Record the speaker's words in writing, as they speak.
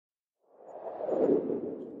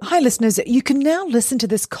Hi listeners, you can now listen to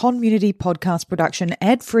this community podcast production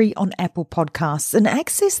ad-free on Apple Podcasts and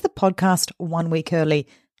access the podcast 1 week early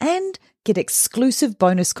and get exclusive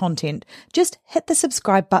bonus content. Just hit the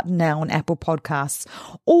subscribe button now on Apple Podcasts.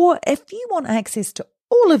 Or if you want access to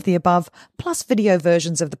all of the above, plus video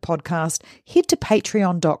versions of the podcast, head to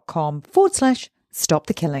patreon.com/Stop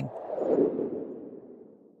the Killing.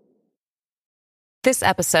 This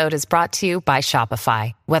episode is brought to you by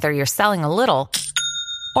Shopify. Whether you're selling a little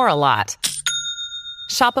or a lot,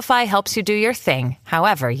 Shopify helps you do your thing,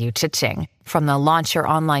 however you cha-ching. From the launch your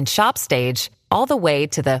online shop stage, all the way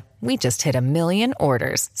to the we just hit 1 million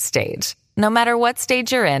orders stage. No matter what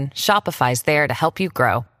stage you're in, Shopify's there to help you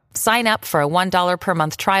grow. Sign up for a $1 per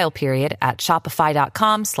month trial period at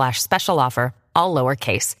shopify.com/special offer, all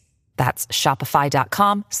lowercase. That's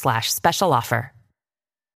shopify.com/special offer.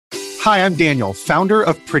 Hi, I'm Daniel, founder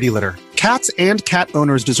of Pretty Litter. Cats and cat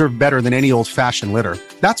owners deserve better than any old-fashioned litter.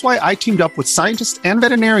 That's why I teamed up with scientists and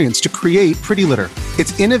veterinarians to create Pretty Litter.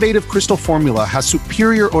 Its innovative crystal formula has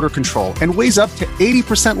superior odor control and weighs up to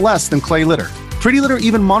 80% less than clay litter. Pretty Litter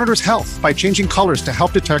even monitors health by changing colors to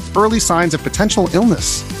help detect early signs of potential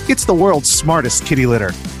illness. It's the world's smartest kitty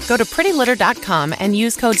litter. Go to prettylitter.com and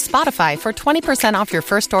use code SPOTIFY for 20% off your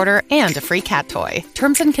first order and a free cat toy.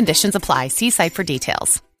 Terms and conditions apply. See site for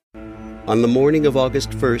details. On the morning of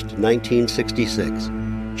August 1st, 1966,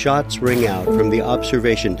 shots ring out from the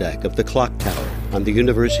observation deck of the clock tower on the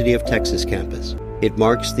University of Texas campus. It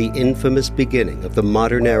marks the infamous beginning of the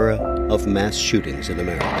modern era of mass shootings in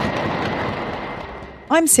America.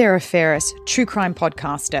 I'm Sarah Ferris, true crime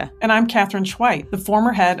podcaster. And I'm Catherine Schweit, the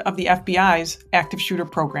former head of the FBI's active shooter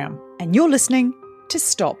program. And you're listening to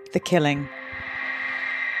Stop the Killing.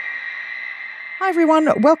 Hi everyone,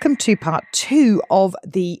 welcome to part 2 of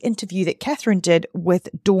the interview that Catherine did with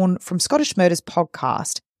Dawn from Scottish Murders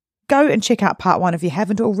podcast. Go and check out part 1 if you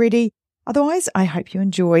haven't already. Otherwise, I hope you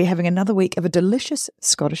enjoy having another week of a delicious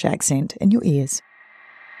Scottish accent in your ears.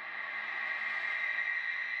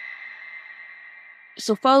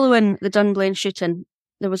 So following the Dunblane shooting,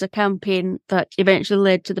 there was a campaign that eventually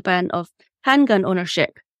led to the ban of handgun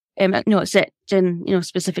ownership. Except in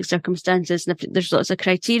specific circumstances, and if there's lots of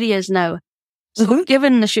criterias now. So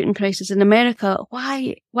given the shooting crisis in America,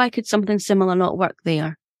 why could something similar not work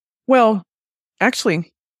there? Well,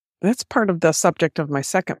 actually, that's part of the subject of my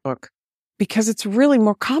second book, because it's really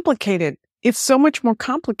more complicated. It's so much more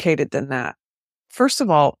complicated than that. First of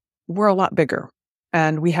all, we're a lot bigger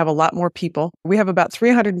and we have a lot more people. We have about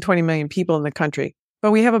 320 million people in the country,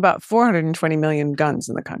 but we have about 420 million guns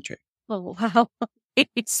in the country. Oh, wow.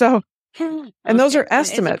 So, and those are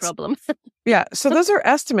estimates. Problem. Yeah. So those are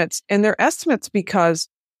estimates, and they're estimates because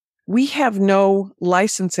we have no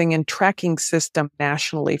licensing and tracking system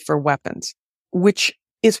nationally for weapons, which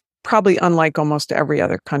is probably unlike almost every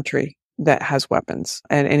other country that has weapons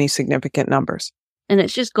and any significant numbers. And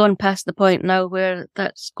it's just gone past the point now where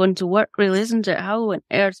that's going to work, really, isn't it? How on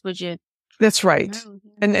earth would you? That's right.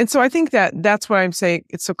 And so I think that's why I'm saying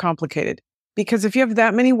it's so complicated, because if you have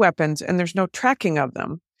that many weapons and there's no tracking of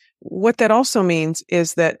them, what that also means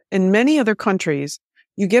is that in many other countries,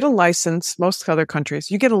 you get a license, most other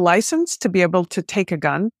countries, you get a license to be able to take a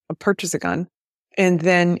gun, purchase a gun, and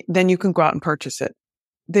then you can go out and purchase it.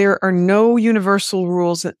 There are no universal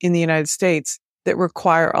rules in the United States that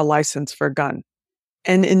require a license for a gun.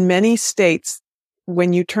 And in many states,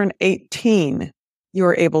 when you turn 18, you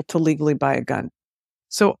are able to legally buy a gun.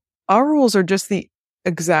 So our rules are just the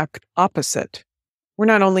exact opposite. We're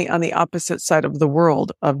not only on the opposite side of the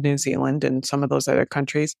world of New Zealand and some of those other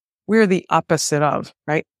countries, we're the opposite of,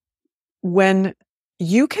 right? When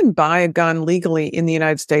you can buy a gun legally in the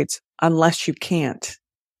United States, unless you can't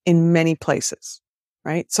in many places,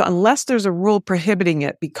 right? So unless there's a rule prohibiting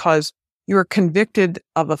it because you are convicted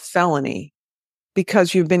of a felony,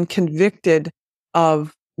 because you've been convicted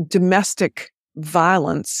of domestic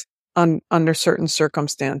violence under certain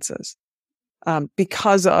circumstances,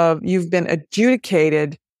 because of you've been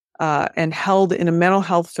adjudicated and held in a mental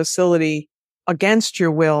health facility against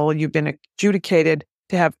your will, you've been adjudicated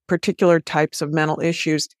to have particular types of mental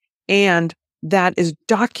issues, and that is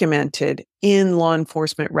documented in law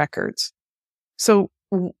enforcement records. So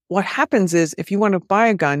what happens is if you want to buy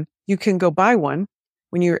a gun, you can go buy one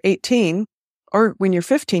when you're 18, or when you're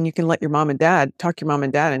 15, you can talk your mom and dad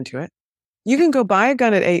into it. You can go buy a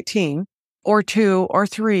gun at 18 or 2 or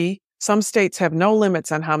 3. Some states have no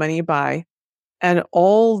limits on how many you buy. And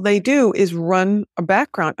all they do is run a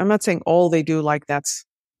background. I'm not saying all they do, like that's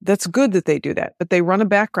good that they do that, but they run a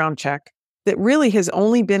background check that really has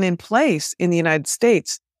only been in place in the United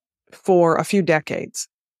States for a few decades,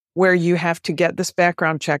 where you have to get this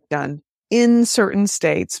background check done in certain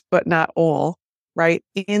states, but not all, right?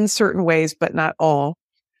 In certain ways, but not all.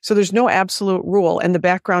 So there's no absolute rule. And the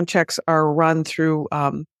background checks are run through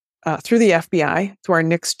the FBI, through our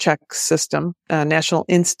NICS check system, National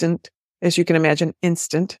Instant, as you can imagine,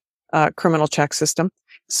 instant criminal check system.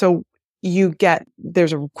 So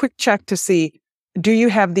there's a quick check to see, do you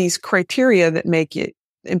have these criteria that make it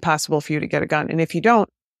impossible for you to get a gun? And if you don't,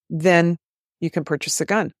 then you can purchase a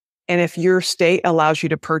gun. And if your state allows you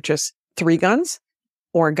to purchase 3 guns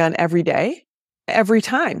or a gun every day, every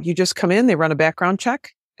time you just come in, they run a background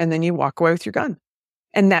check, and then you walk away with your gun.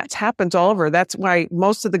 And that happens all over. That's why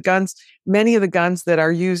many of the guns that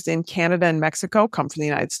are used in Canada and Mexico come from the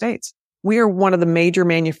United States. We are one of the major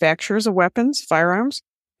manufacturers of weapons, firearms,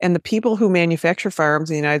 and the people who manufacture firearms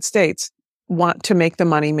in the United States want to make the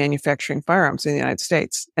money manufacturing firearms in the United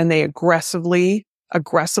States. And they aggressively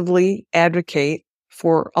advocate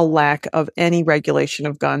for a lack of any regulation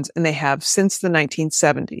of guns. And they have since the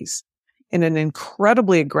 1970s in an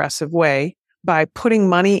incredibly aggressive way by putting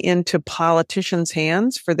money into politicians'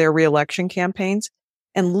 hands for their reelection campaigns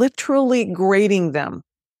and literally grading them.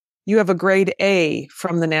 You have a grade A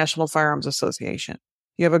from the National Firearms Association.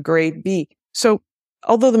 You have a grade B. So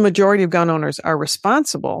although the majority of gun owners are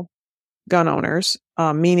responsible gun owners,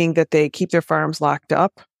 meaning that they keep their firearms locked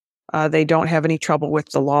up, they don't have any trouble with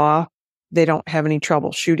the law, they don't have any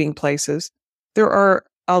trouble shooting places, there are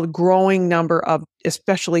a growing number of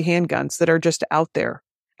especially handguns that are just out there.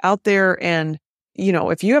 And,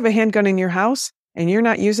 if you have a handgun in your house and you're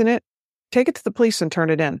not using it, take it to the police and turn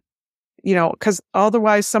it in, because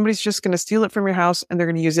otherwise somebody's just going to steal it from your house and they're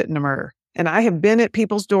going to use it in a murder. And I have been at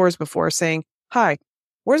people's doors before saying, hi,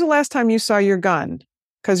 where's the last time you saw your gun?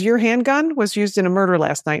 Because your handgun was used in a murder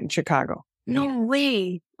last night in Chicago. No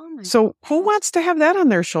way. Oh so who wants to have that on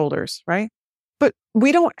their shoulders, right? But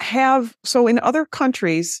we don't have, so in other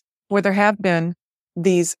countries where there have been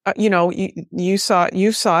these, you saw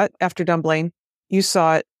it after Dunblane. We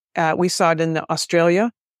saw it in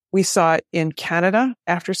Australia. We saw it in Canada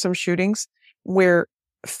after some shootings where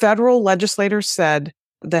federal legislators said,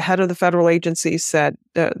 the head of the federal agency said,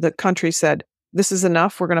 the country said, this is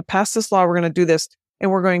enough. We're going to pass this law. We're going to do this. And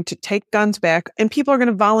we're going to take guns back. And people are going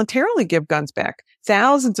to voluntarily give guns back.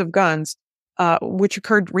 Thousands of guns, which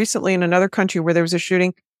occurred recently in another country where there was a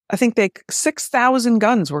shooting. I think 6,000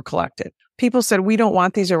 guns were collected. People said, we don't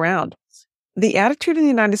want these around. The attitude in the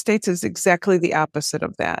United States is exactly the opposite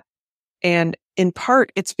of that. And in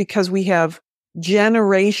part, it's because we have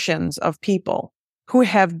generations of people who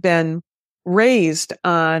have been raised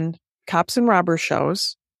on cops and robber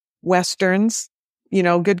shows, Westerns,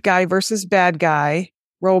 good guy versus bad guy,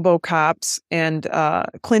 RoboCops, and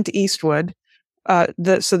Clint Eastwood.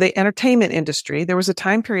 So the entertainment industry, there was a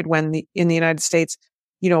time period when in the United States,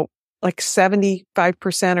 like 75%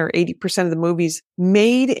 or 80% of the movies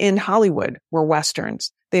made in Hollywood were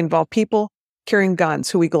Westerns. They involved people carrying guns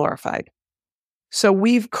who we glorified. So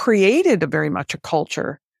we've created very much a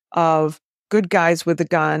culture of good guys with a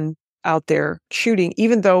gun out there shooting,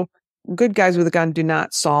 even though good guys with a gun do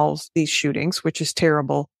not solve these shootings, which is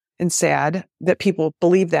terrible and sad that people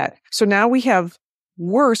believe that. So now we have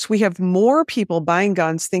more people buying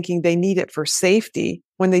guns thinking they need it for safety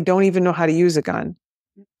when they don't even know how to use a gun.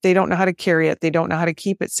 They don't know how to carry it. They don't know how to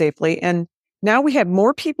keep it safely. And now we had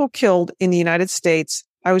more people killed in the United States.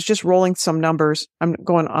 I was just rolling some numbers. I'm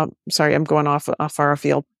going off far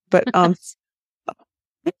afield, but,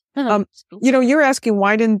 you're asking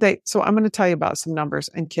why didn't they? So I'm going to tell you about some numbers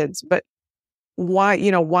and kids, but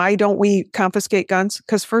why don't we confiscate guns?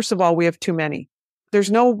 Because first of all, we have too many. There's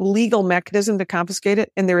no legal mechanism to confiscate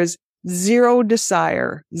it. And there is zero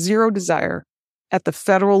desire at the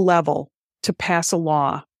federal level to pass a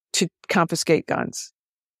law to confiscate guns.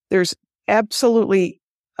 There's absolutely,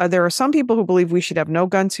 there are some people who believe we should have no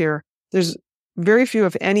guns here. There's very few,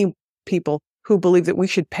 if any, people who believe that we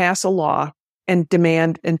should pass a law and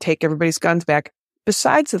demand and take everybody's guns back.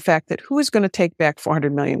 Besides the fact that who is going to take back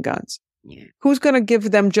 400 million guns? Yeah. Who's going to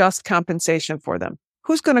give them just compensation for them?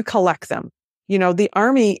 Who's going to collect them? The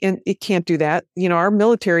Army, it can't do that. Our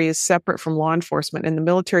military is separate from law enforcement, and the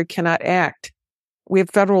military cannot act. We have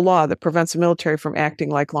federal law that prevents the military from acting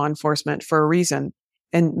like law enforcement for a reason.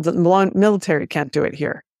 And the military can't do it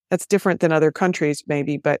here. That's different than other countries,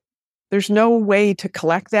 maybe, but there's no way to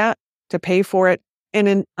collect that, to pay for it.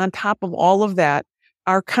 And on top of all of that,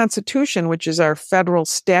 our Constitution, which is our federal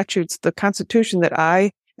statutes, the Constitution that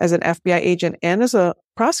I, as an FBI agent and as a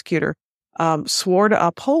prosecutor, swore to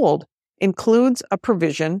uphold, includes a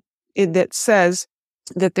provision that says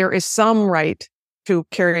that there is some right to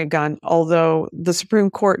carry a gun, although the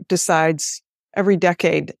Supreme Court decides every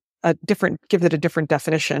decade gives it a different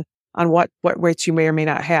definition. on what rights you may or may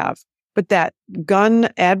not have. But that gun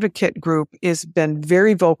advocate group has been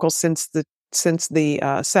very vocal since the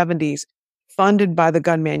 70s, funded by the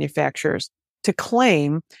gun manufacturers, to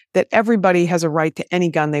claim that everybody has a right to any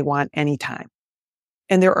gun they want anytime.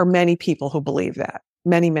 And there are many people who believe that,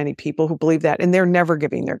 many people who believe that, and they're never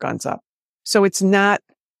giving their guns up. So it's not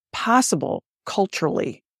possible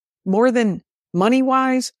culturally, more than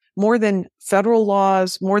money-wise, more than federal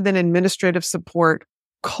laws, more than administrative support.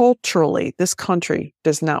 Culturally, this country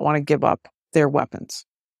does not want to give up their weapons.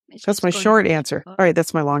 That's my short answer. All right,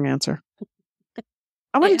 that's my long answer.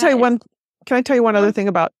 I want to tell you can I tell you one other thing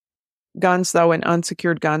about guns, though, and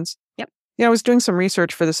unsecured guns? Yep. I was doing some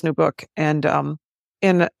research for this new book, and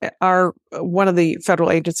one of the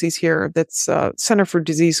federal agencies here, that's Center for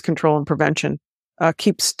Disease Control and Prevention,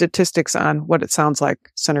 keeps statistics on what it sounds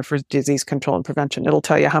like, Center for Disease Control and Prevention. It'll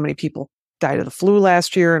tell you how many people died of the flu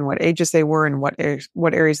last year and what ages they were and what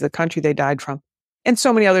areas of the country they died from, and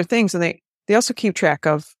so many other things. And they also keep track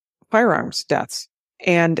of firearms deaths.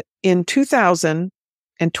 And in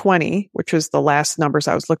 2020, which was the last numbers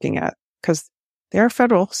I was looking at, because they are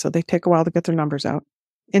federal, so they take a while to get their numbers out.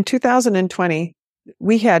 In 2020,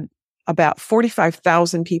 we had about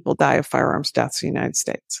 45,000 people die of firearms deaths in the United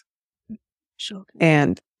States. Sure.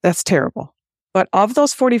 And that's terrible. But of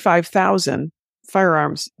those 45,000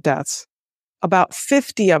 firearms deaths, about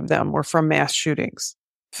 50 of them were from mass shootings,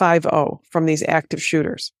 50 from these active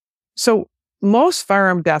shooters. So most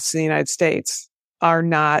firearm deaths in the United States are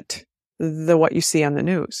not what you see on the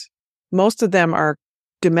news. Most of them are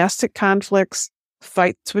domestic conflicts,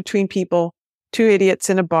 fights between people, two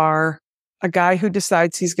idiots in a bar, a guy who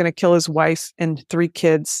decides he's going to kill his wife and 3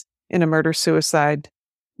 kids in a murder-suicide,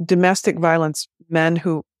 domestic violence, men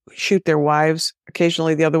who shoot their wives,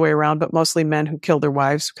 occasionally the other way around, but mostly men who kill their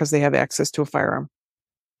wives because they have access to a firearm.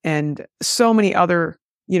 And so many other,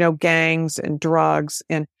 gangs and drugs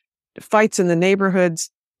and fights in the neighborhoods.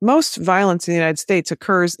 Most violence in the United States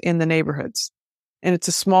occurs in the neighborhoods. And it's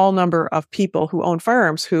a small number of people who own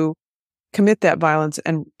firearms who commit that violence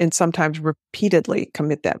and sometimes repeatedly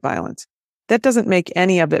commit that violence. That doesn't make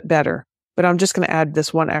any of it better, but I'm just going to add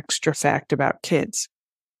this one extra fact about kids.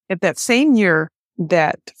 At that same year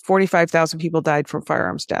that 45,000 people died from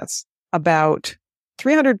firearms deaths, about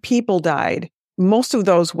 300 people died, most of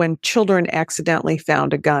those when children accidentally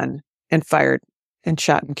found a gun and fired and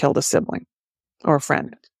shot and killed a sibling or a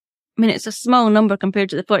friend. I mean, it's a small number compared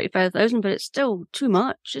to the 45,000, but it's still too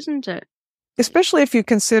much, isn't it? Especially if you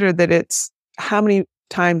consider that it's how many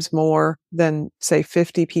times more than, say,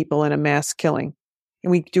 50 people in a mass killing.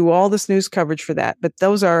 And we do all this news coverage for that. But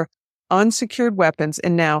those are unsecured weapons.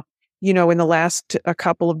 And now, in the last a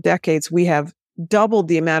couple of decades, we have doubled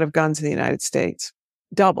the amount of guns in the United States.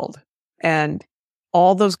 Doubled. And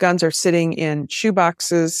all those guns are sitting in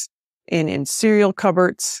shoeboxes and in cereal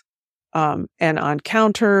cupboards and on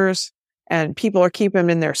counters. And people are keeping them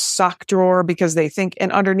in their sock drawer because they think,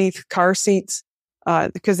 and underneath car seats,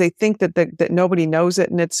 because they think that nobody knows it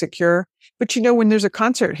and it's secure. But when there's a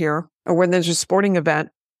concert here or when there's a sporting event,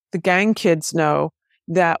 the gang kids know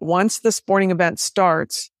that once the sporting event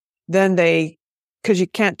starts, then because you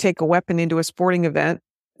can't take a weapon into a sporting event,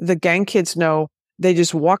 the gang kids know they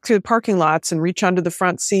just walk through the parking lots and reach under the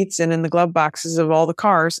front seats and in the glove boxes of all the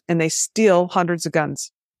cars, and they steal hundreds of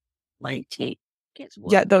guns.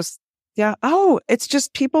 Yeah. Oh, it's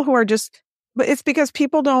just people who are but it's because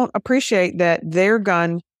people don't appreciate that their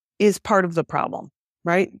gun is part of the problem,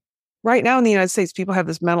 right? Right now in the United States, people have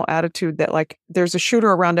this mental attitude that there's a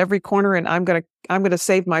shooter around every corner and I'm going to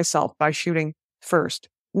save myself by shooting first.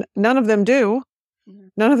 None of them do. Mm-hmm.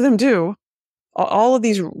 None of them do. All of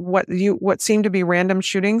these, what seem to be random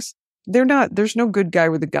shootings, there's no good guy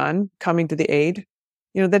with a gun coming to the aid.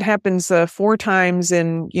 That happens 4 times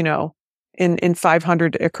in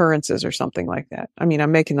 500 occurrences or something like that. I mean,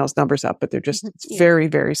 I'm making those numbers up, but they're just very,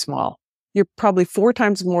 very small. You're probably 4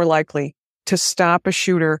 times more likely to stop a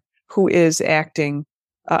shooter who is acting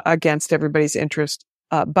against everybody's interest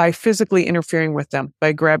by physically interfering with them,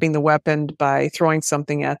 by grabbing the weapon, by throwing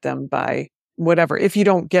something at them, by whatever, if you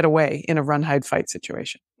don't get away in a run, hide, fight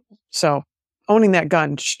situation. So owning that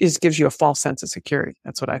gun gives you a false sense of security.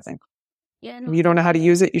 That's what I think. Yeah. If you don't know how to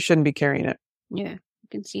use it, you shouldn't be carrying it. Yeah, I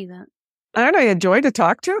can see that. Aren't I a joy to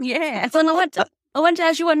talk to? Yeah. Well, I want to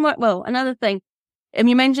ask you one more. Well, another thing.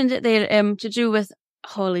 You mentioned it there to do with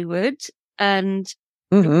Hollywood and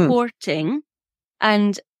reporting,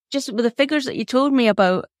 and just with the figures that you told me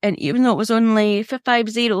about, and even though it was only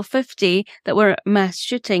 50 that were mass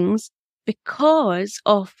shootings, because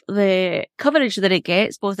of the coverage that it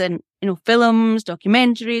gets, both in films,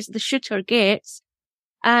 documentaries, the shooter gets,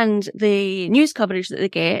 and the news coverage that they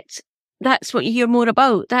get, that's what you hear more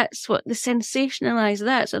about. That's what they sensationalize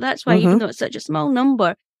that. So that's why, even though it's such a small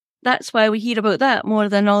number, that's why we hear about that more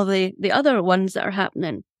than all the other ones that are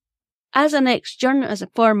happening. As a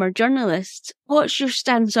former journalist, what's your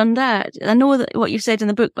stance on that? I know that what you said in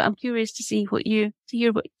the book, but I'm curious to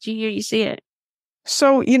hear you say it.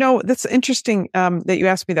 So, that's interesting that you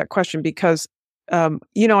asked me that question because, on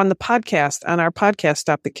our podcast,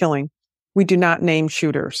 Stop the Killing, we do not name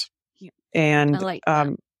shooters. Yeah. And, I like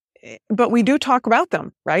that. But we do talk about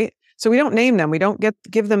them, right? So we don't name them. We don't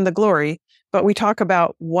give them the glory, but we talk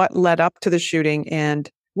about what led up to the shooting and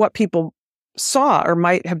what people saw or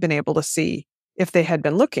might have been able to see if they had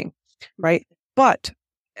been looking, right? But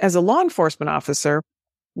as a law enforcement officer,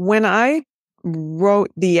 when I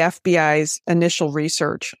wrote the FBI's initial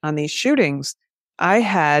research on these shootings, I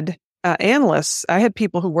had analysts, I had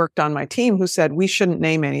people who worked on my team who said, we shouldn't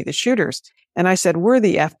name any of the shooters. And I said, we're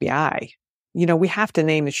the FBI. We have to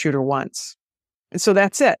name the shooter once. And so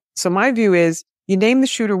that's it. So my view is you name the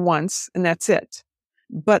shooter once and that's it.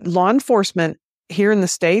 But law enforcement here in the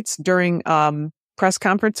States during press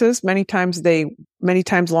conferences, many times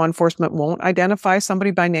law enforcement won't identify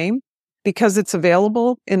somebody by name because it's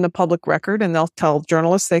available in the public record and they'll tell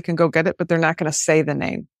journalists they can go get it, but they're not going to say the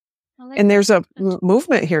name. And there's a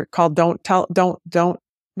movement here called don't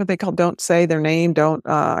say their name.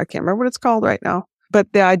 I can't remember what it's called right now.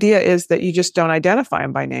 But the idea is that you just don't identify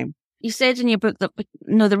them by name. You said in your book that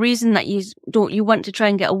the reason that you want to try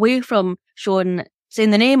and get away from saying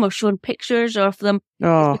the name or showing pictures of them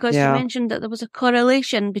is because you mentioned that there was a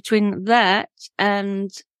correlation between that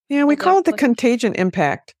and we call it the contagion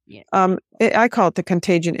impact. Yeah. I call it the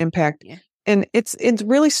contagion impact, and it's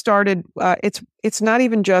really started. It's not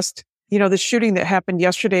even just the shooting that happened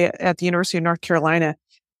yesterday at the University of North Carolina.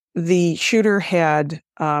 The shooter had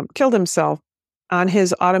killed himself on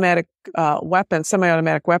his semi-automatic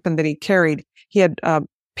weapon that he carried. He had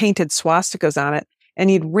painted swastikas on it, and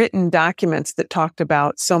he'd written documents that talked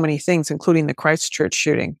about so many things, including the Christchurch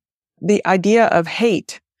shooting. The idea of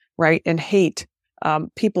hate, right? And hate,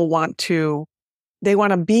 people want to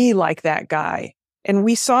be like that guy. And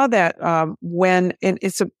we saw that and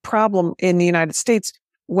it's a problem in the United States,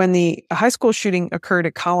 when the high school shooting occurred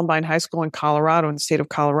at Columbine High School in Colorado, in the state of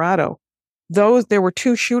Colorado. There were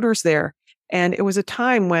two shooters there. And it was a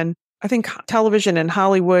time when I think television and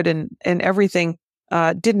Hollywood and everything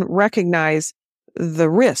didn't recognize the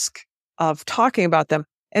risk of talking about them.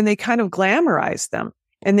 And they kind of glamorized them.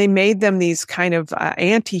 And they made them these kind of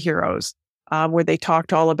anti-heroes where they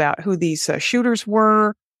talked all about who these shooters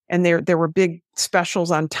were. And there were big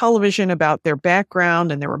specials on television about their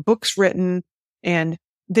background, and there were books written. And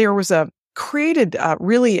there was created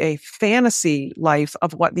really a fantasy life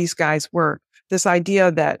of what these guys were. This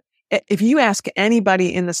idea that if you ask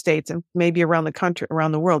anybody in the States and maybe around the country,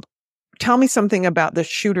 around the world, tell me something about the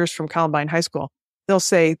shooters from Columbine High School, they'll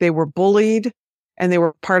say they were bullied and they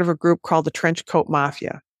were part of a group called the Trench Coat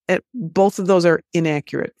Mafia. Both of those are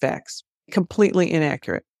inaccurate facts, completely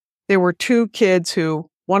inaccurate. There were two kids who,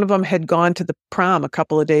 one of them had gone to the prom a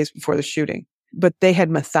couple of days before the shooting, but they had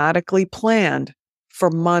methodically planned for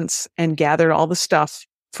months and gathered all the stuff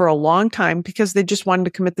for a long time because they just wanted to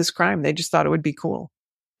commit this crime. They just thought it would be cool.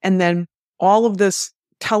 And then all of this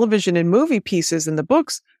television and movie pieces in the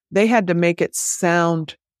books, they had to make it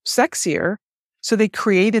sound sexier. So they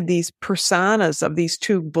created these personas of these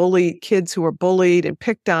two kids who were bullied and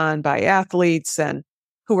picked on by athletes and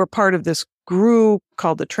who were part of this group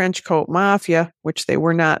called the Trench Coat Mafia, which they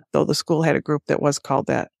were not, though the school had a group that was called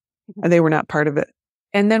that. And they were not part of it.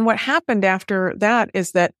 And then what happened after that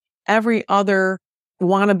is that every other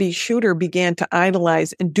wannabe shooter began to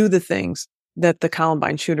idolize and do the things that the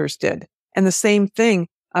Columbine shooters did. And the same thing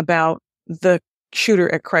about the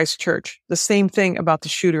shooter at Christchurch, the same thing about the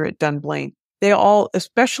shooter at Dunblane. They all,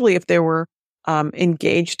 especially if they were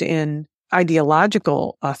engaged in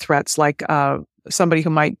ideological threats, like somebody who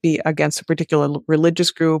might be against a particular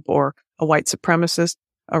religious group or a white supremacist,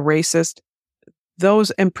 a racist,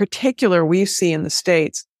 those in particular we see in the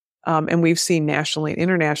States, and we've seen nationally and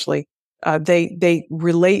internationally, they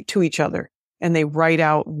relate to each other. And they write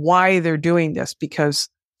out why they're doing this because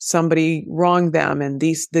somebody wronged them, and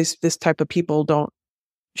this type of people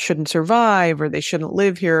shouldn't survive, or they shouldn't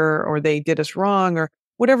live here, or they did us wrong, or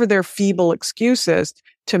whatever their feeble excuse is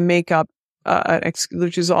to make up,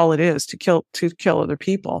 which is all it is, to kill other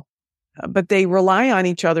people. But they rely on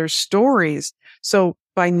each other's stories. So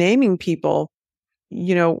by naming people,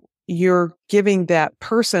 you're giving that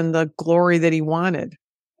person the glory that he wanted,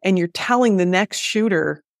 and you're telling the next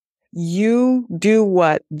shooter, you do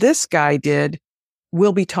what this guy did,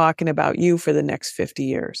 we'll be talking about you for the next 50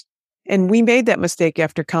 years. And we made that mistake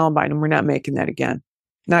after Columbine, and we're not making that again.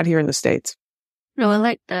 Not here in the States. No, I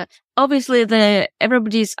like that. Obviously,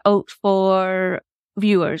 everybody's out for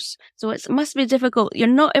viewers, so it must be difficult. You're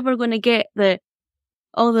not ever going to get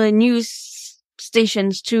all the news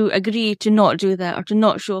stations to agree to not do that or to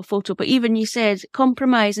not show a photo. But even you said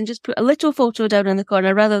compromise and just put a little photo down in the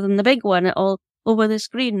corner rather than the big one all over the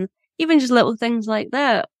screen. Even just little things like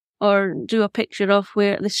that, or do a picture of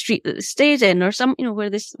where the street that they stayed in, or some, where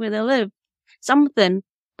they live, something.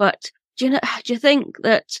 But do you think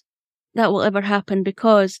that will ever happen,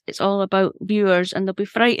 because it's all about viewers, and they'll be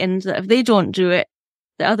frightened that if they don't do it,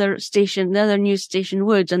 the other news station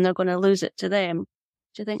would, and they're going to lose it to them?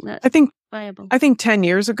 Do you think that's viable? I think 10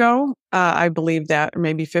 years ago, I believe that, or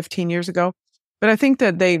maybe 15 years ago. But I think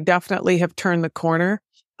that they definitely have turned the corner.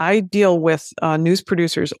 I deal with news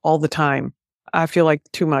producers all the time. I feel like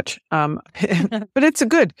too much. But it's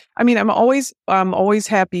good. I mean, I'm always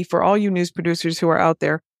happy for all you news producers who are out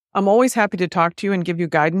there. I'm always happy to talk to you and give you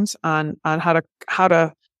guidance on how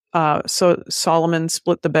to so Solomon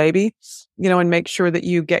split the baby, and make sure that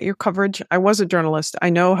you get your coverage. I was a journalist. I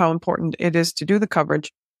know how important it is to do the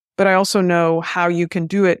coverage, but I also know how you can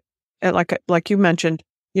do it. Like you mentioned,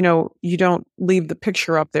 you don't leave the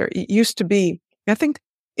picture up there. It used to be, I think,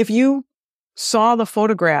 if you saw the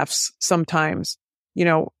photographs sometimes,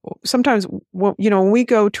 when we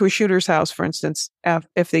go to a shooter's house, for instance,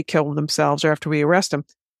 if they kill themselves or after we arrest them,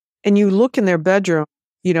 and you look in their bedroom,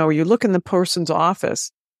 or you look in the person's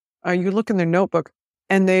office, or you look in their notebook,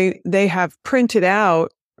 and they have printed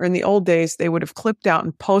out, or in the old days, they would have clipped out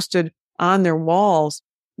and posted on their walls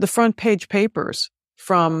the front page papers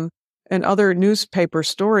and other newspaper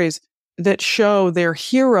stories that show their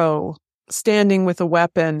hero standing with a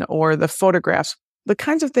weapon, or the photographs. The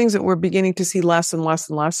kinds of things that we're beginning to see less and less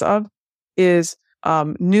and less of is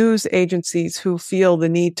news agencies who feel the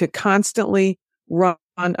need to constantly run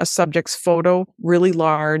a subject's photo really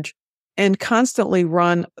large and constantly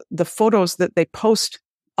run the photos that they post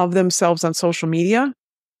of themselves on social media.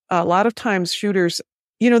 A lot of times shooters,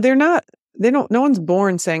 no one's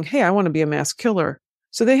born saying, hey, I want to be a mass killer.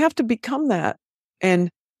 So they have to become that. And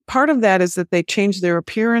part of that is that they change their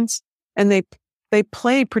appearance and they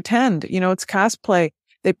play pretend, it's cosplay.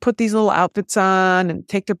 They put these little outfits on and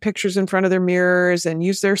take their pictures in front of their mirrors and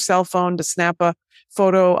use their cell phone to snap a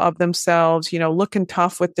photo of themselves, looking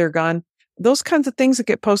tough with their gun. Those kinds of things that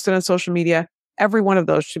get posted on social media, every one of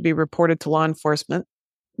those should be reported to law enforcement.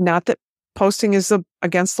 Not that posting is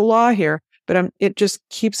against the law here, but it just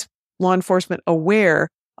keeps law enforcement aware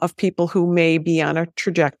of people who may be on a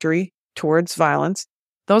trajectory towards violence.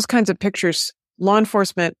 Those kinds of pictures, law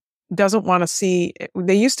enforcement doesn't want to see.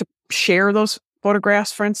 They used to share those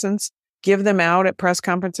photographs, for instance, give them out at press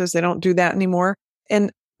conferences. They don't do that anymore.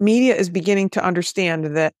 And media is beginning to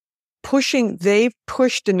understand that they've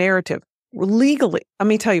pushed a narrative legally. Let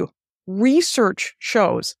me tell you, research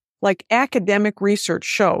shows, like academic research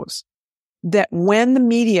shows, that when the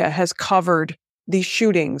media has covered these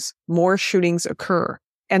shootings, more shootings occur.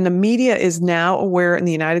 And the media is now aware in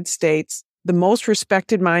the United States, the most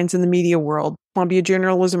respected minds in the media world, Columbia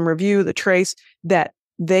Journalism Review, The Trace, that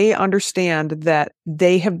they understand that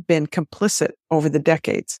they have been complicit over the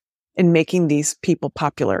decades in making these people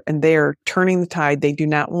popular, and they are turning the tide. They do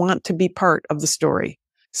not want to be part of the story.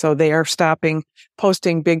 So they are stopping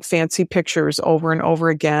posting big fancy pictures over and over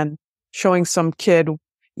again, showing some kid,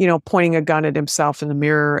 pointing a gun at himself in the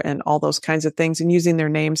mirror and all those kinds of things, and using their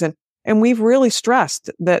names. And we've really stressed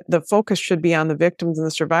that the focus should be on the victims and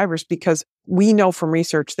the survivors, because we know from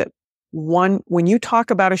research that when you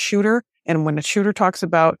talk about a shooter, and when a shooter talks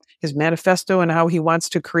about his manifesto and how he wants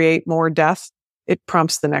to create more death, it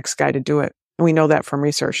prompts the next guy to do it. And we know that from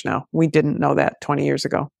research now. We didn't know that 20 years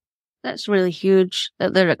ago. That's really huge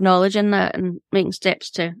that they're acknowledging that and making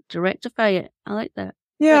steps to rectify it. I like that.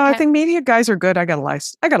 Yeah, I think media guys are good. I got a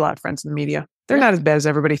lot of friends in the media. They're not as bad as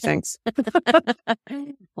everybody thinks.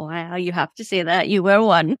 Wow, you have to say that. You were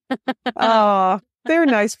one. Oh, they're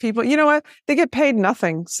nice people. You know what? They get paid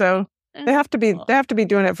nothing, so they have to be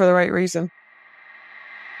doing it for the right reason.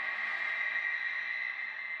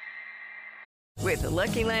 With the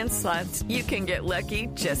Lucky Land Slots, you can get lucky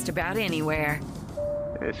just about anywhere.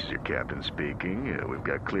 This is your captain speaking. We've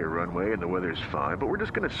got clear runway and the weather's fine, but we're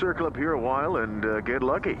just going to circle up here a while and get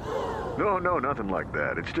lucky. No, nothing like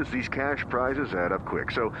that. It's just these cash prizes add up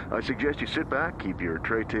quick. So I suggest you sit back, keep your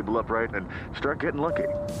tray table upright, and start getting lucky.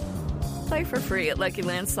 Play for free at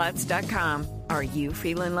LuckyLandSlots.com. Are you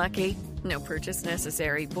feeling lucky? No purchase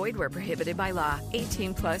necessary. Void where prohibited by law.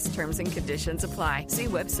 18+ terms and conditions apply. See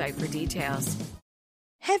website for details.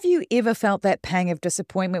 Have you ever felt that pang of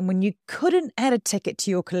disappointment when you couldn't add a ticket to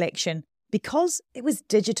your collection because it was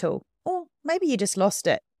digital? Or maybe you just lost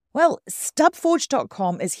it. Well,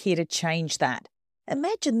 StubForge.com is here to change that.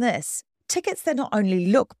 Imagine this, tickets that not only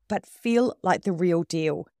look but feel like the real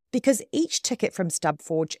deal, because each ticket from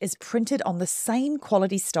StubForge is printed on the same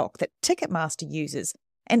quality stock that Ticketmaster uses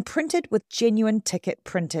and printed with genuine ticket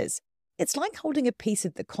printers. It's like holding a piece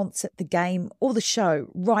of the concert, the game, or the show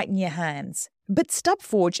right in your hands. But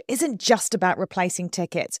StubForge isn't just about replacing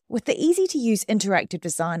tickets. With the easy-to-use interactive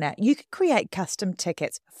designer, you can create custom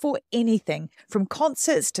tickets for anything, from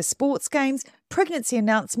concerts to sports games, pregnancy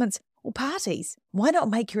announcements, or parties. Why not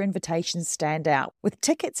make your invitations stand out with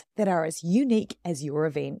tickets that are as unique as your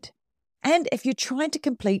event? And if you're trying to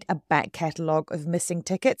complete a back catalogue of missing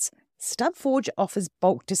tickets, StubForge offers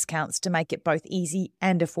bulk discounts to make it both easy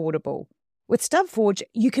and affordable. With StubForge,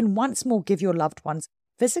 you can once more give your loved ones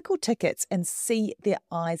physical tickets and see their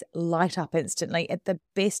eyes light up instantly at the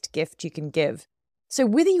best gift you can give. So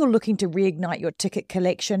whether you're looking to reignite your ticket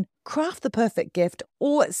collection, craft the perfect gift,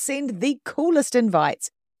 or send the coolest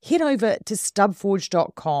invites, head over to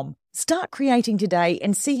StubForge.com. Start creating today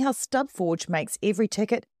and see how StubForge makes every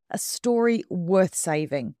ticket a story worth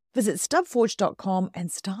saving. Visit StubForge.com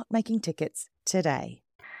and start making tickets today.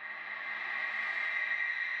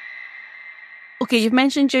 Okay, you've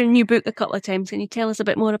mentioned your new book a couple of times. Can you tell us a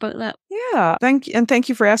bit more about that? Yeah, thank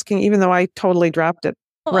you for asking, even though I totally dropped it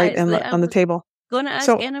right on the table. Going to ask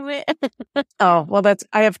anyway. Oh, well,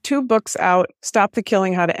 I have 2 books out, Stop the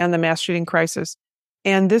Killing, How to End the Mass Shooting Crisis.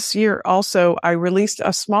 And this year also, I released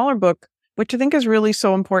a smaller book, which I think is really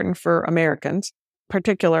so important for Americans in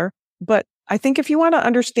particular. But I think if you want to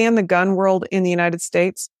understand the gun world in the United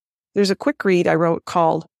States, there's a quick read I wrote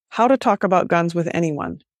called How to Talk About Guns with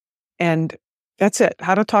Anyone. And that's it.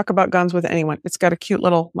 How to Talk About Guns with Anyone. It's got a cute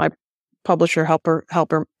little, my publisher helper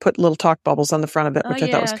put little talk bubbles on the front of it, which I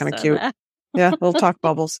thought was kind of cute. That. Yeah, little talk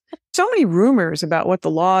bubbles. So many rumors about what the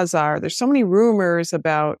laws are. There's so many rumors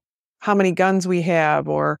about how many guns we have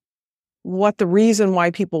or what the reason why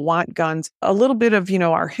people want guns. A little bit of,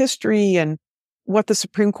 our history and what the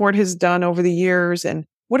Supreme Court has done over the years and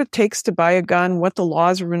what it takes to buy a gun, what the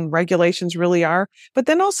laws and regulations really are, but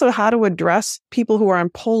then also how to address people who are on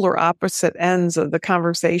polar opposite ends of the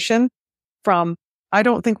conversation, from I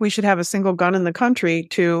don't think we should have a single gun in the country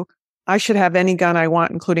to I should have any gun I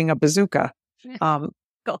want, including a bazooka.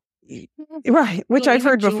 Right, which I've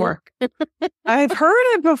heard before. I've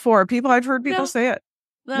heard it before. I've heard people say it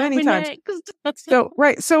many times. So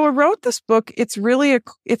I wrote this book. It's really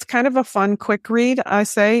it's kind of a fun, quick read, I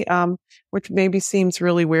say, which maybe seems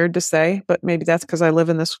really weird to say, but maybe that's because I live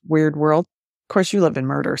in this weird world. Of course, you live in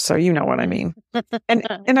murder, so you know what I mean.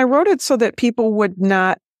 And I wrote it so that people would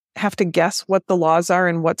not have to guess what the laws are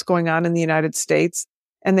and what's going on in the United States,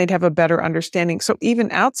 and they'd have a better understanding. So even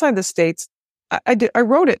outside the States, I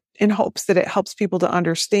wrote it in hopes that it helps people to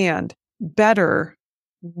understand better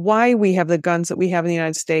why we have the guns that we have in the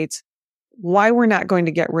United States, why we're not going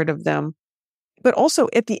to get rid of them. But also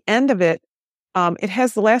at the end of it, it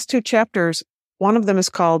has the last 2 chapters. One of them is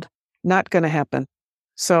called Not Gonna Happen.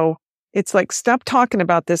 So it's like, stop talking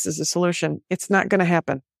about this as a solution. It's not going to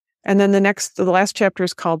happen. And then the last chapter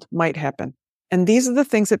is called Might Happen. And these are the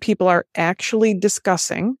things that people are actually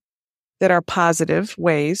discussing that are positive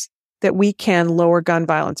ways that we can lower gun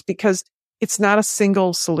violence, because it's not a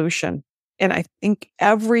single solution. And I think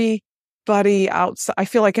I feel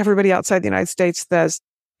like everybody outside the United States says,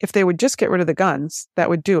 if they would just get rid of the guns, that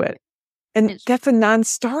would do it. And that's a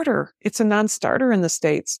non-starter. It's a non-starter in the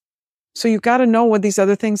States. So you've got to know what these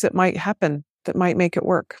other things that might happen that might make it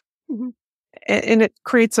work. Mm-hmm. And it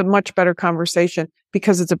creates a much better conversation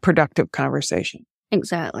because it's a productive conversation.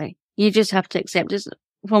 Exactly. You just have to accept it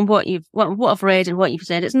from what I've read and what you've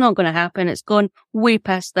said. It's not going to happen. It's gone way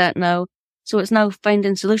past that now. So it's now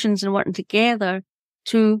finding solutions and working together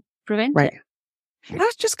to prevent it. I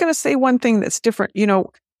was just going to say one thing that's different.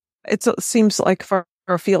 It seems like far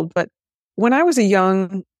afield, but when I was a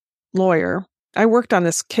young lawyer, I worked on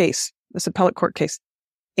this case, this appellate court case,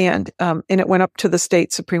 and it went up to the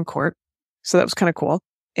state Supreme Court. So that was kind of cool,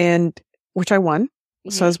 and which I won. Mm-hmm.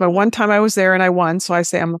 So it was my one time I was there and I won. So I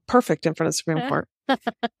say I'm perfect in front of the Supreme Court.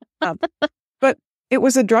 But it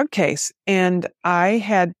was a drug case, and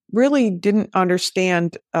I really didn't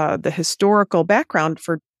understand the historical background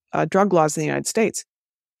for drug laws in the United States.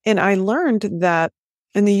 And I learned that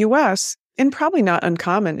in the U.S., and probably not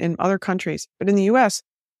uncommon in other countries, but in the U.S.,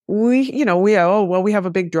 we have a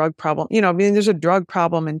big drug problem. There's a drug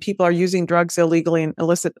problem and people are using drugs illegally and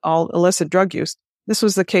illicit drug use. This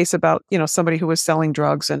was the case about, somebody who was selling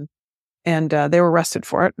drugs and they were arrested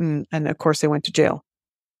for it. And of course they went to jail.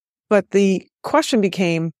 But the question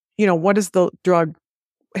became, what is the drug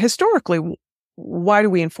historically? Why do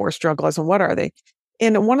we enforce drug laws and what are they?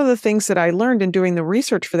 And one of the things that I learned in doing the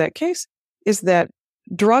research for that case is that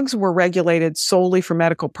drugs were regulated solely for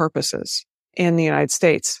medical purposes in the United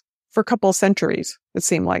States for a couple of centuries, it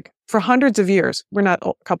seemed like. For hundreds of years. We're not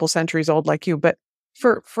a couple centuries old like you, but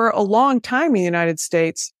for a long time in the United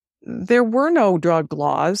States, there were no drug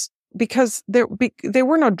laws because there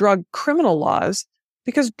were no drug criminal laws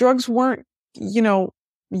because drugs weren't,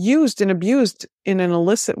 used and abused in an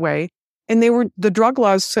illicit way. And the drug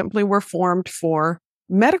laws simply were formed for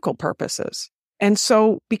medical purposes. And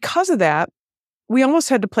so because of that, we almost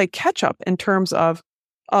had to play catch up in terms of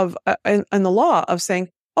in the law of saying,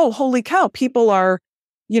 oh, holy cow, people are,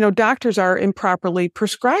 doctors are improperly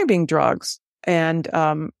prescribing drugs, and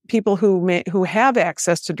people who have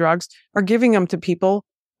access to drugs are giving them to people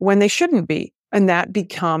when they shouldn't be, and that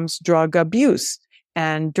becomes drug abuse.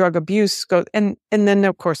 And drug abuse goes, and then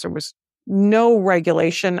of course there was no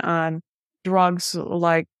regulation on drugs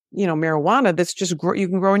like marijuana that's just you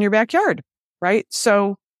can grow in your backyard, right?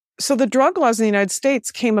 So the drug laws in the United States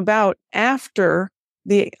came about after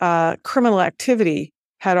the criminal activity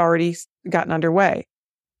had already gotten underway.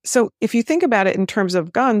 So if you think about it in terms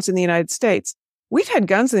of guns in the United States, we've had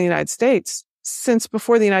guns in the United States since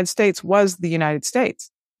before the United States was the United States.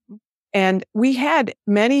 And we had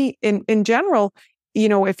many in general,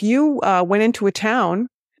 if you went into a town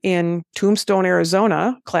in Tombstone,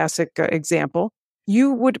 Arizona, classic example,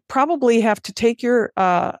 you would probably have to take your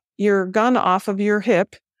gun off of your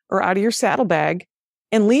hip or out of your saddlebag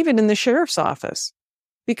and leave it in the sheriff's office.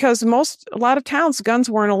 Because a lot of towns, guns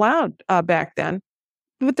weren't allowed back then,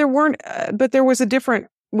 but there was a different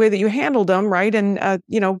way that you handled them, right? And,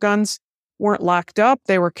 guns weren't locked up.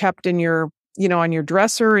 They were kept in your, on your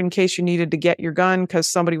dresser in case you needed to get your gun because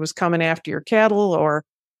somebody was coming after your cattle or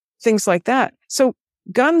things like that. So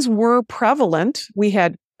guns were prevalent. We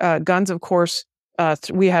had guns, of course.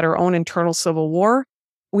 We had our own internal civil war.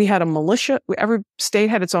 We had a militia. Every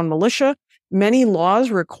state had its own militia. Many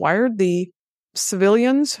laws required the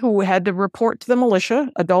civilians who had to report to the militia,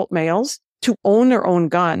 adult males, to own their own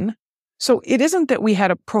gun. So it isn't that we had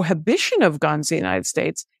a prohibition of guns in the United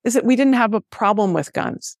States, is that we didn't have a problem with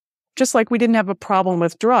guns, just like we didn't have a problem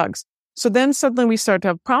with drugs. So then suddenly we start to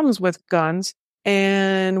have problems with guns,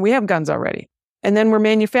 and we have guns already. And then we're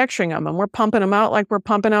manufacturing them, and we're pumping them out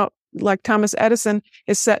like Thomas Edison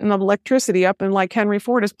is setting electricity up, and like Henry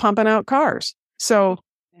Ford is pumping out cars. So,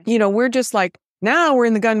 we're just like, now we're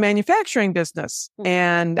in the gun manufacturing business,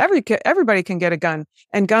 and everybody can get a gun.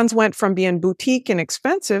 And guns went from being boutique and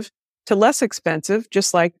expensive to less expensive,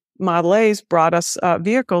 just like Model A's brought us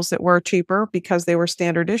vehicles that were cheaper because they were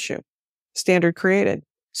standard created.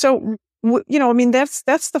 So,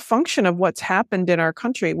 that's the function of what's happened in our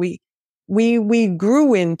country. We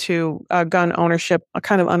grew into gun ownership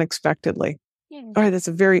kind of unexpectedly. Yeah. All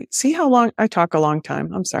right, see how long I talk a long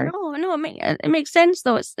time. I'm sorry. No, it makes sense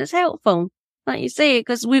though. It's helpful. Like you say,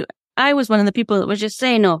 because I was one of the people that was just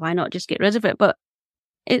saying, "No, why not just get rid of it?" But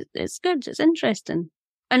it's good. It's interesting.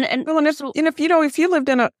 And if you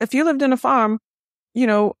lived in a farm,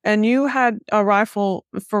 and you had a rifle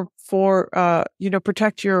for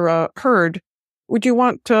protect your herd, would you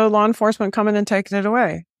want law enforcement coming and taking it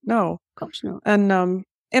away? No, of course not. And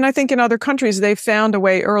I think in other countries they found a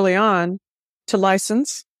way early on to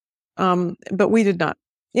license, but we did not.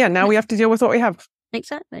 Yeah, now we have to deal with what we have.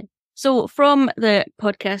 Exactly. So from the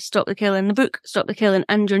podcast Stop the Killing, the book Stop the Killing,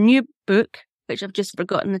 and your new book, which I've just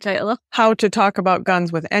forgotten the title of, How to Talk About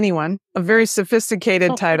Guns with Anyone, a very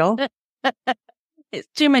sophisticated title. It's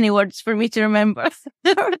too many words for me to remember.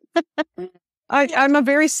 I'm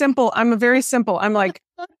very simple. I'm like,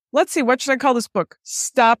 let's see, what should I call this book?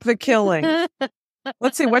 Stop the Killing.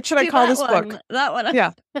 Let's see, what should I call this book? That one.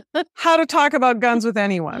 Yeah. How to Talk About Guns with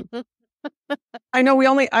Anyone. I know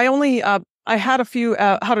I had a few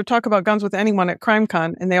How to Talk About Guns with Anyone at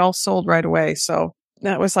CrimeCon, and they all sold right away. So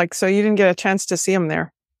that was like, so you didn't get a chance to see them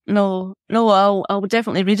there. No, I'll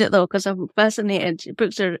definitely read it though, because I'm fascinated. Your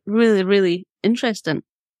books are really, really interesting.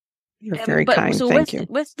 You're very kind. So Thank you.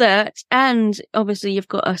 With that, and obviously you've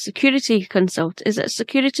got a security consult. Is it a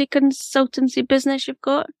security consultancy business you've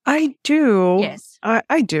got? I do. Yes.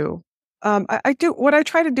 I do. I do. What I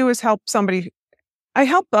try to do is help somebody. I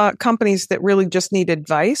help companies that really just need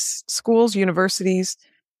advice, schools, universities,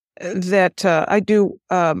 that I do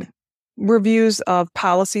reviews of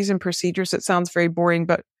policies and procedures. It sounds very boring,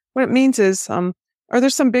 but what it means is, are there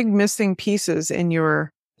some big missing pieces in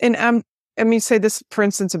your, and let me say this, for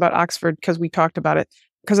instance, about Oxford, because we talked about it,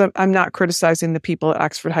 because I'm not criticizing the people at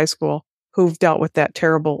Oxford High School who've dealt with that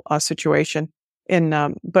terrible situation.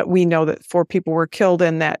 But we know that 4 people were killed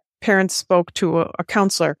and that parents spoke to a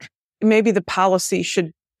counselor. Maybe the policy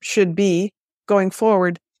should be going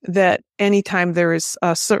forward that anytime there is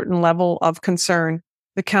a certain level of concern,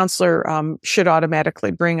 the counselor should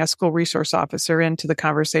automatically bring a school resource officer into the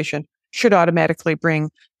conversation, should automatically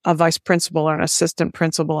bring a vice principal or an assistant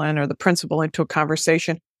principal in, or the principal into a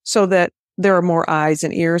conversation, so that there are more eyes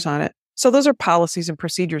and ears on it. So those are policies and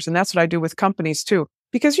procedures. And that's what I do with companies too.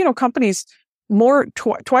 Because, companies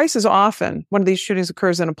twice as often, one of these shootings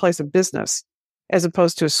occurs in a place of business as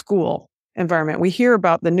opposed to a school environment. We hear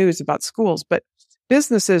about the news about schools, but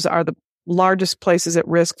businesses are the largest places at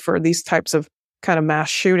risk for these types of kind of mass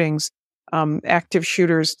shootings, active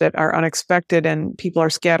shooters that are unexpected and people are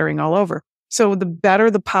scattering all over. So the better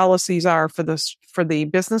the policies are for the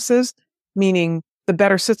businesses, meaning the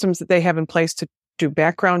better systems that they have in place to do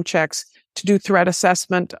background checks, to do threat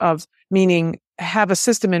assessment meaning have a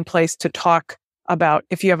system in place to talk about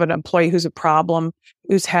if you have an employee who's a problem,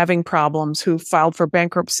 who's having problems, who filed for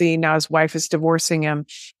bankruptcy. Now his wife is divorcing him.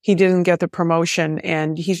 He didn't get the promotion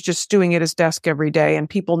and he's just doing at his desk every day and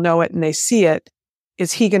people know it and they see it.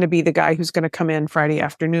 Is he going to be the guy who's going to come in Friday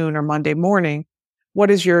afternoon or Monday morning?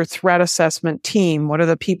 What is your threat assessment team? What are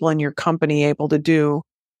the people in your company able to do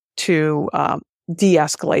to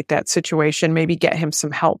de-escalate that situation? Maybe get him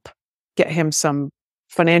some help, get him some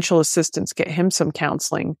financial assistance, get him some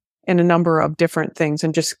counseling, and a number of different things,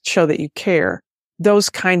 and just show that you care. Those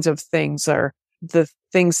kinds of things are the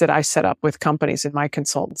things that I set up with companies in my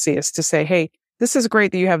consultancy, is to say, hey, this is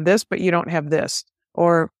great that you have this, but you don't have this.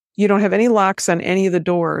 Or you don't have any locks on any of the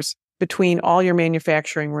doors between all your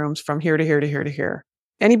manufacturing rooms from here to here to here to here.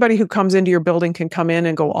 Anybody who comes into your building can come in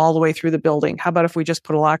and go all the way through the building. How about if we just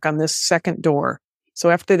put a lock on this second door?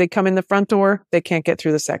 So after they come in the front door, they can't get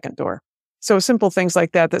through the second door. So simple things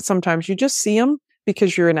like that sometimes you just see them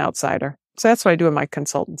because you're an outsider. So that's what I do in my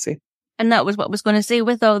consultancy. And that was what I was going to say.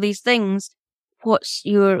 With all these things, what's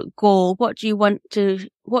your goal? What do you want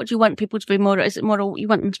people to be more? Is it more, you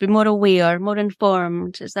want them to be more aware, more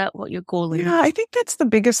informed? Is that what your goal is? Yeah, I think that's the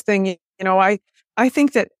biggest thing. I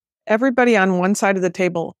think that everybody on one side of the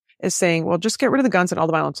table is saying, well, just get rid of the guns and all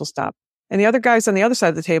the violence will stop. And the other guys on the other side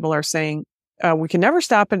of the table are saying, we can never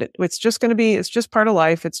stop it. It's just part of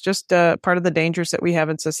life. It's just part of the dangers that we have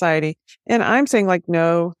in society. And I'm saying, like,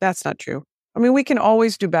 no, that's not true. I mean, we can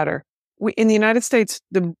always do better. In the United States,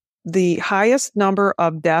 the highest number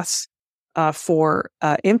of deaths for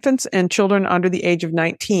infants and children under the age of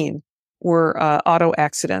 19 were auto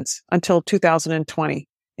accidents until 2020.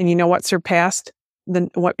 And you know what surpassed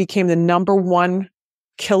what became the number one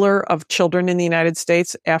killer of children in the United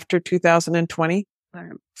States after 2020?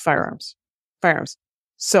 Firearms.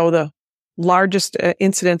 So the largest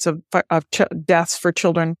incidence of deaths for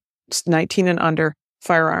children 19 and under,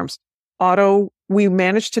 firearms. We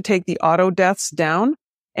managed to take the auto deaths down,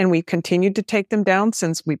 and we continued to take them down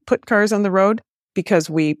since we put cars on the road, because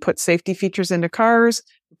we put safety features into cars,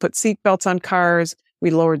 we put seat belts on cars,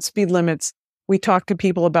 we lowered speed limits, we talked to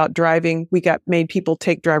people about driving, we made people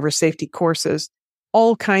take driver safety courses,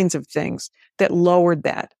 all kinds of things that lowered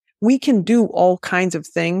that. We can do all kinds of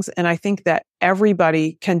things, and I think that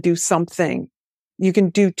everybody can do something. You can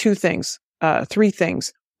do 2 things, 3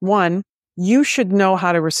 things. 1, you should know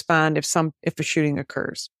how to respond if a shooting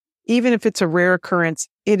occurs. Even if it's a rare occurrence,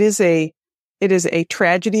 it is a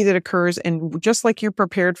tragedy that occurs, and just like you're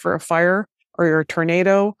prepared for a fire or a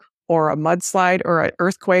tornado or a mudslide or an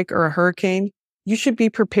earthquake or a hurricane, you should be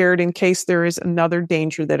prepared in case there is another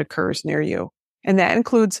danger that occurs near you. And that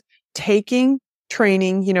includes taking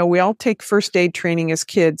training. We all take first aid training as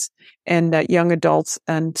kids and young adults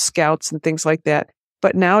and scouts and things like that.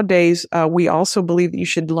 But nowadays, we also believe that you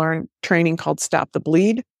should learn training called Stop the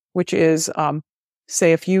Bleed, which is,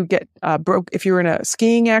 say, if you get if you're in a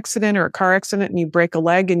skiing accident or a car accident and you break a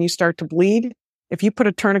leg and you start to bleed, if you put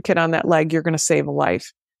a tourniquet on that leg, you're going to save a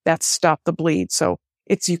life. That's Stop the Bleed. So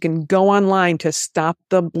you can go online to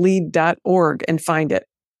stopthebleed.org and find it.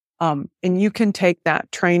 And you can take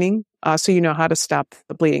that training so you know how to stop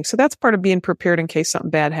the bleeding. So that's part of being prepared in case something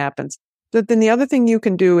bad happens. But then the other thing you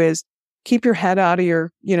can do is keep your head out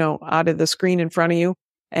of the screen in front of you,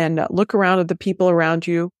 and look around at the people around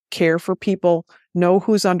you, care for people, know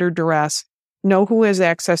who's under duress, know who has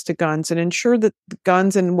access to guns, and ensure that the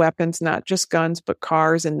guns and weapons, not just guns, but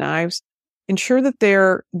cars and knives, ensure that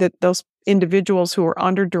those individuals who are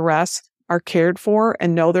under duress are cared for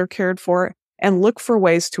and know they're cared for, and look for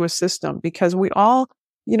ways to assist them, because we all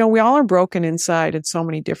are broken inside in so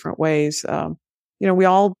many different ways. We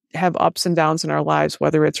all have ups and downs in our lives,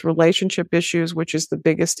 whether it's relationship issues, which is the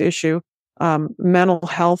biggest issue, mental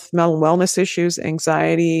health, mental wellness issues,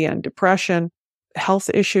 anxiety and depression, health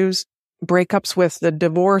issues, breakups with the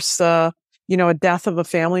divorce, a death of a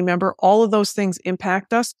family member. All of those things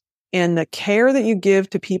impact us. And the care that you give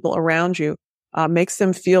to people around you makes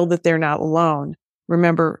them feel that they're not alone.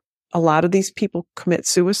 Remember, a lot of these people commit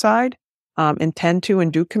suicide, intend to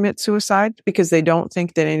and do commit suicide because they don't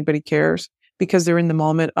think that anybody cares, because they're in the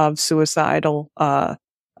moment of suicidal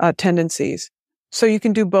tendencies. So you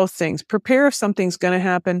can do both things. Prepare if something's going to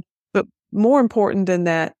happen, but more important than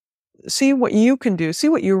that, see what you can do. See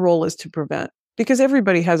what your role is to prevent, because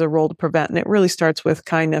everybody has a role to prevent, and it really starts with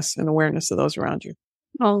kindness and awareness of those around you.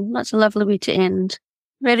 Oh, that's a lovely way to end.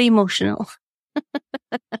 Very emotional.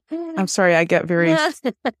 I'm sorry, I get very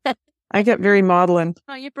maudlin.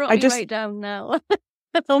 Oh, you brought me right down now.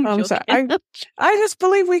 I'm sorry. I just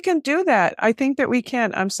believe we can do that. I think that we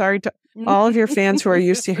can. I'm sorry to all of your fans who are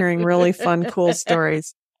used to hearing really fun, cool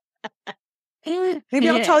stories. Maybe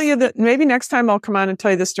I'll tell you that. Maybe next time I'll come on and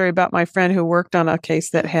tell you the story about my friend who worked on a case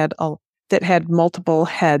that had multiple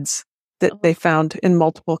heads that they found in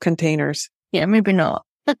multiple containers. Yeah, maybe not.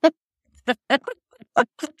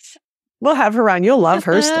 We'll have her on. You'll love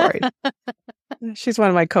her story. She's one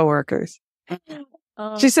of my coworkers.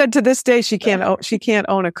 She said to this day she can't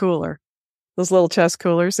own a cooler. Those little chest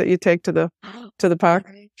coolers that you take to the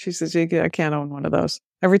park. She says, I can't own one of those.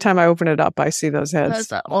 Every time I open it up, I see those heads.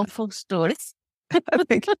 That's an awful story.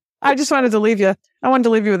 I just wanted to leave you. I wanted to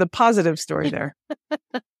leave you with a positive story there.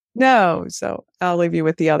 No, so I'll leave you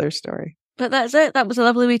with the other story. But that's it. That was a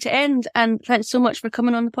lovely way to end. And thanks so much for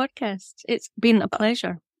coming on the podcast. It's been a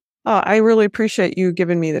pleasure. I really appreciate you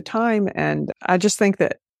giving me the time. And I just think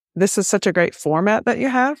that this is such a great format that you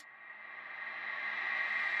have.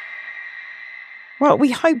 Well,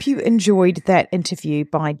 we hope you enjoyed that interview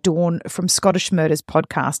by Dawn from Scottish Murders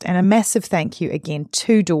podcast. And a massive thank you again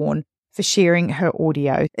to Dawn for sharing her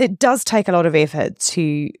audio. It does take a lot of effort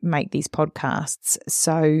to make these podcasts,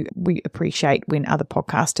 so we appreciate when other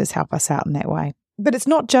podcasters help us out in that way. But it's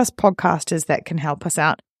not just podcasters that can help us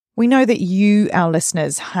out. We know that you, our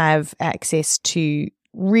listeners, have access to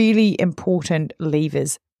really important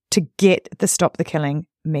levers to get the Stop the Killing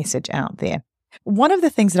message out there. One of the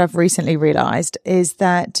things that I've recently realized is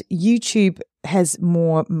that YouTube has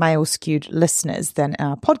more male-skewed listeners than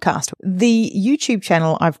our podcast. The YouTube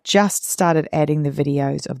channel, I've just started adding the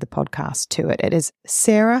videos of the podcast to it. It is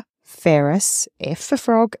Sarah Ferris, F for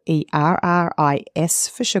frog, ERRIS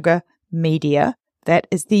for sugar, media. That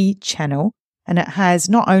is the channel. And it has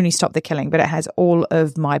not only Stop the Killing, but it has all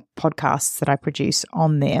of my podcasts that I produce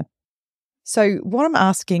on there. So what I'm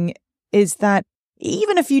asking is that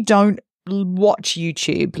even if you don't watch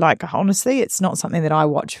YouTube, like honestly, it's not something that I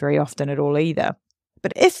watch very often at all either.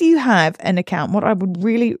 But if you have an account, what I would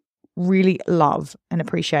really, really love and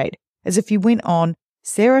appreciate is if you went on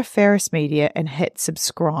Sarah Ferris Media and hit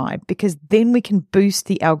subscribe, because then we can boost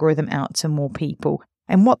the algorithm out to more people.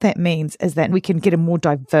 And what that means is that we can get a more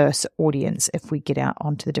diverse audience if we get out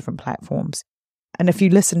onto the different platforms. And if you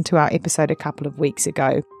listened to our episode a couple of weeks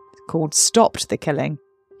ago called Stopped the Killing,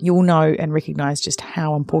 you'll know and recognize just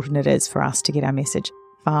how important it is for us to get our message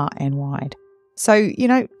far and wide. So,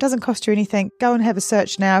 it doesn't cost you anything. Go and have a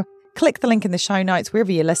search now. Click the link in the show notes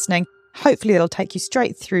wherever you're listening. Hopefully it'll take you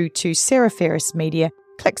straight through to Sarah Ferris Media.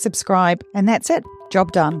 Click subscribe, and that's it.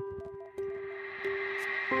 Job done.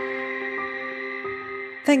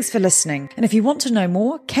 Thanks for listening. And if you want to know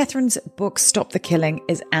more, Catherine's book, Stop the Killing,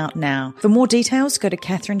 is out now. For more details, go to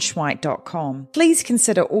catherineschweit.com. Please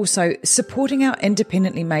consider also supporting our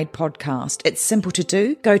independently made podcast. It's simple to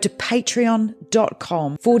do. Go to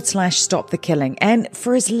patreon.com/Stop the Killing. And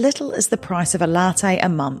for as little as the price of a latte a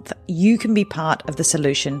month, you can be part of the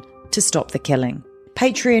solution to stop the killing.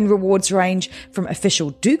 Patreon rewards range from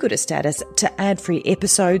official do-gooder status to ad-free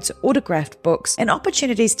episodes, autographed books, and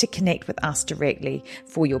opportunities to connect with us directly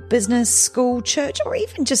for your business, school, church, or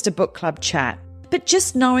even just a book club chat. But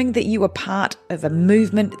just knowing that you are part of a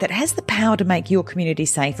movement that has the power to make your community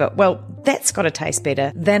safer, well, that's got to taste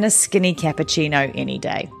better than a skinny cappuccino any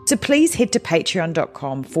day. So please head to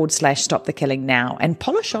patreon.com/Stop the Killing now and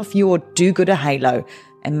polish off your do-gooder halo,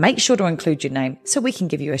 and make sure to include your name so we can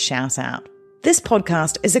give you a shout out. This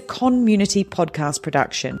podcast is a Community podcast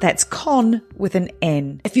production. That's Con with an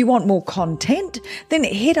N. If you want more content, then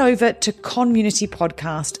head over to Community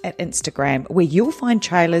Podcast at Instagram, where you'll find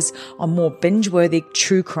trailers on more binge-worthy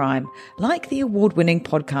true crime, like the award-winning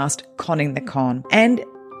podcast Conning the Con. And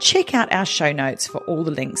check out our show notes for all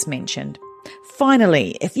the links mentioned.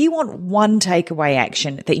 Finally, if you want one takeaway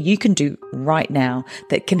action that you can do right now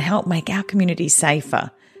that can help make our community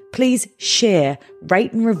safer, please share,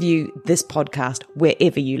 rate and review this podcast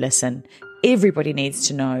wherever you listen. Everybody needs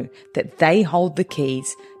to know that they hold the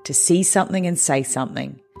keys to see something and say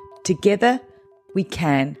something. Together, we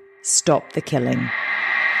can stop the killing.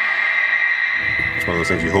 It's one of those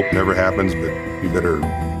things you hope never happens, but you better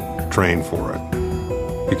train for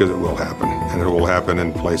it, because it will happen, and it will happen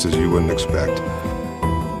in places you wouldn't expect.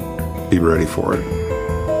 Be ready for it.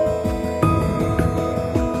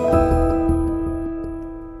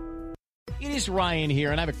 It is Ryan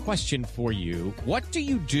here, and I have a question for you. What do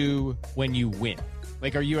you do when you win?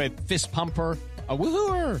 Like, are you a fist pumper, a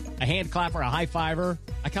woo-hooer, a hand clapper, a high-fiver?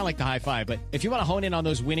 I kind of like the high-five, but if you want to hone in on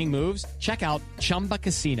those winning moves, check out Chumba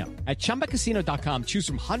Casino. At ChumbaCasino.com, choose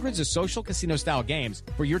from hundreds of social casino-style games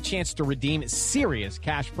for your chance to redeem serious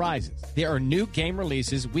cash prizes. There are new game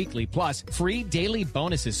releases weekly, plus free daily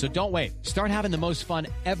bonuses, so don't wait. Start having the most fun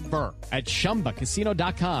ever at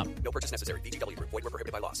ChumbaCasino.com. No purchase necessary. VGW. Void where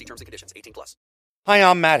prohibited by law. See terms and conditions. 18+. Hi,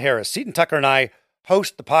 I'm Matt Harris. Seton Tucker and I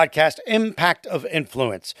host the podcast Impact of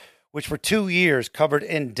Influence, which for 2 years covered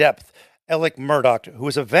in depth Alec Murdaugh, who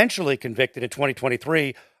was eventually convicted in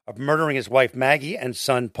 2023 of murdering his wife Maggie and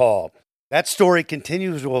son Paul. That story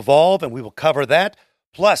continues to evolve, and we will cover that.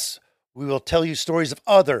 Plus, we will tell you stories of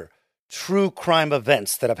other true crime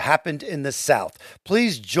events that have happened in the South.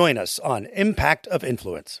 Please join us on Impact of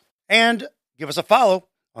Influence. And give us a follow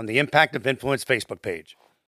on the Impact of Influence Facebook page.